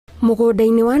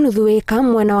Mũgũnda-inĩ wa nuthu ĩka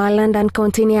mwena wa London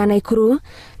County ya Naikuru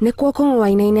nĩkuo kũng'ũ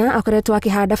Wainaina akoretwo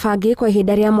akĩhanda bangi kwa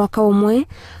ihinda rĩa mwaka ũmwe,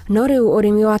 no rĩu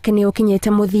ũrĩmi wake nĩ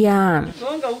ũkinyĩte mũthia.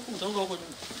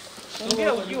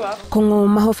 Kũng'ũ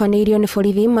mahobanĩirio nĩ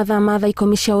borithi mathaa ma thaa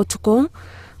 10 cia ũtukũ,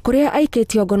 kũrĩa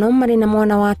aikĩtio ngono marĩ na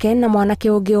mwana wake na mwanake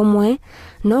ũngĩ ũmwe,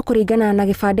 no kũringana na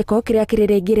gĩbandĩko kĩrĩa kĩrĩ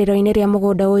rĩingĩrĩro-inĩ rĩa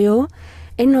mũgũnda ũyũ,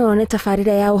 ĩno nĩ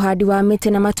tabarĩra ya ũhandi wa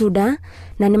mĩtĩ na matunda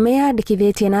na nĩ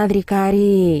meyandĩkithĩtie na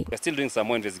thirikari. We are still doing some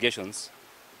more investigations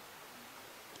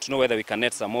to know whether we can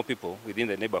net some more people within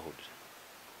the neighborhood.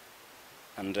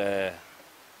 And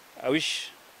I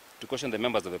wish to caution the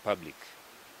members of the public.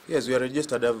 Yes, we are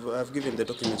registered. I've given the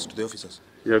documents to the officers.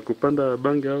 Ya kupanda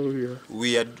bangi au ya?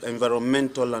 We are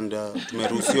environmental and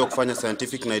tumeruhusiwa kufanya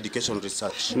scientific na education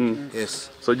research. Yes.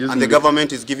 So and the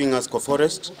government is giving us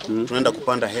forest. Tunaenda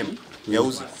kupanda hemp ya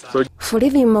uzi.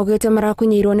 Borithi maugĩte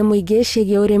marakunyĩirwo nĩ mũingĩ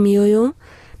ciĩgiĩ ũrĩmi ũyũ,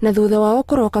 na thutha wao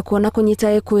kũroka kuona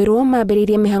kũnyita ĩkwĩrwo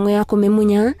mambĩrĩirie mĩhang'o ya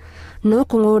kũmĩmunya, no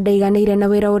kũng'ũ ndaiganĩire na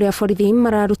wĩra ũrĩa borithi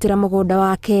mararutĩra mũgũnda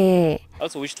wake. I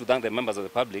also wish to thank the members of the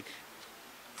public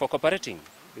for cooperating,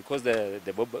 because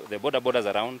the borders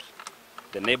around,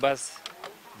 the neighbors,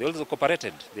 they also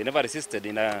cooperated. They never resisted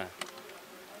in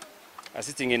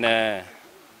assisting in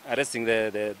arresting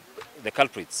the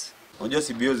culprits. Unajua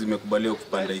CBO zimekubaliwa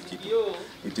kupanda hii kitu.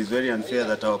 It is very unfair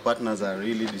that our partners are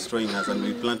really destroying us and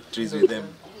we plant trees with them.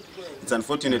 It's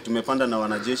unfortunate tumepanda na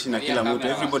wanajeshi na kila mtu.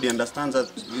 Everybody understands that,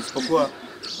 isipokuwa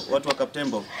watu wa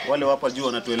Kaptembo, wale wapa juu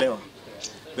wanatuelewa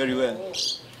very well.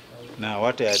 Na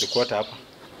watu yalikuwa hapa.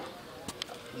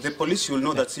 The police should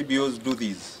know that CBOs do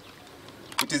this.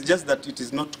 It is just that it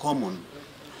is not common.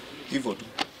 Hivyo tu.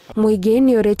 Mũingĩ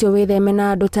nĩ ũrĩtio wĩtheme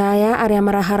na andũ ta aya arĩa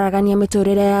maraharagania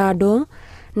mĩtũrĩre ya andũ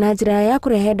na njĩra ya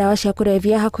kũrehe ndawa cia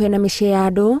kũrebia hakuhĩ na mĩciĩ ya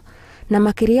andũ, na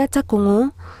makĩria ta kũng'ũ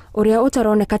ũrĩa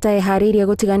ũtaroneka ta eharĩirie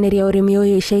gũtiganĩria ũrĩmi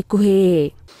ũyũ ica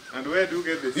ikuhĩ. And where do you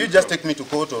get the seeds? You just take me to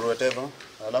court or whatever.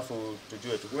 Alafu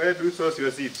tujue tu. Where do you source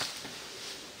your seeds?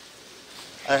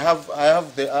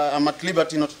 I'm at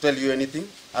liberty not to tell you anything.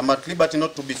 I'm at liberty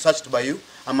not to be searched by you.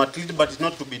 I'm at liberty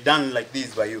not to be done like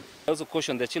this by you. I also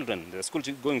caution the children, the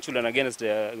school-going children, against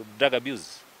drug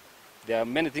abuse. There are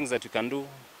many things that you can do.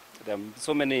 There are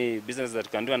so many businesses that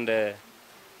you can do, and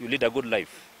you lead a good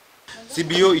life.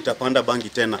 CBO itapanda bangi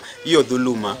tena. Hiyo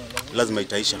dhuluma lazima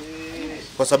itaisha.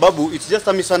 Kwa sababu it's just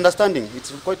a misunderstanding.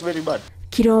 It's quite very bad.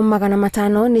 Kiro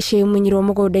 500 nĩ ciumenyirwo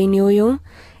mũgũnda-inĩ ũyũ,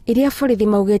 iria borithi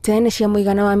maugĩte nĩ cia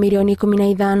mũigana wa milioni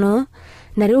 15,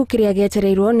 na rĩu kĩrĩa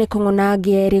gĩetereirwo nĩ kũng'ũ na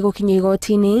angĩ erĩ gũkinya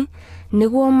igoti-inĩ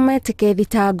nĩguo metĩke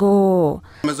thitango.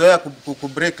 Umezoea ku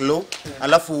break law,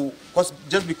 alafu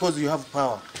just because you have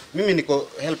power. Mimi niko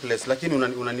helpless, lakini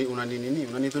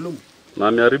unanidhulumu. Na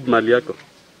ameharibu mali yako.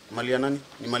 Mali ya nani?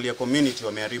 Ni mali ya community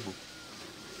wameharibu.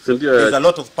 There's a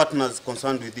lot of partners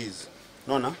concerned with this.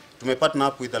 Naona tumepartner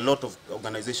up with a lot of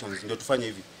organizations ndio tufanye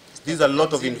hivi. There's a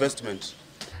lot of investment.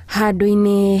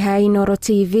 Handũ-inĩ ha Inooro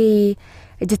TV,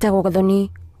 njĩtagwo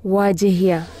Gathoni wa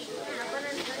Jihia.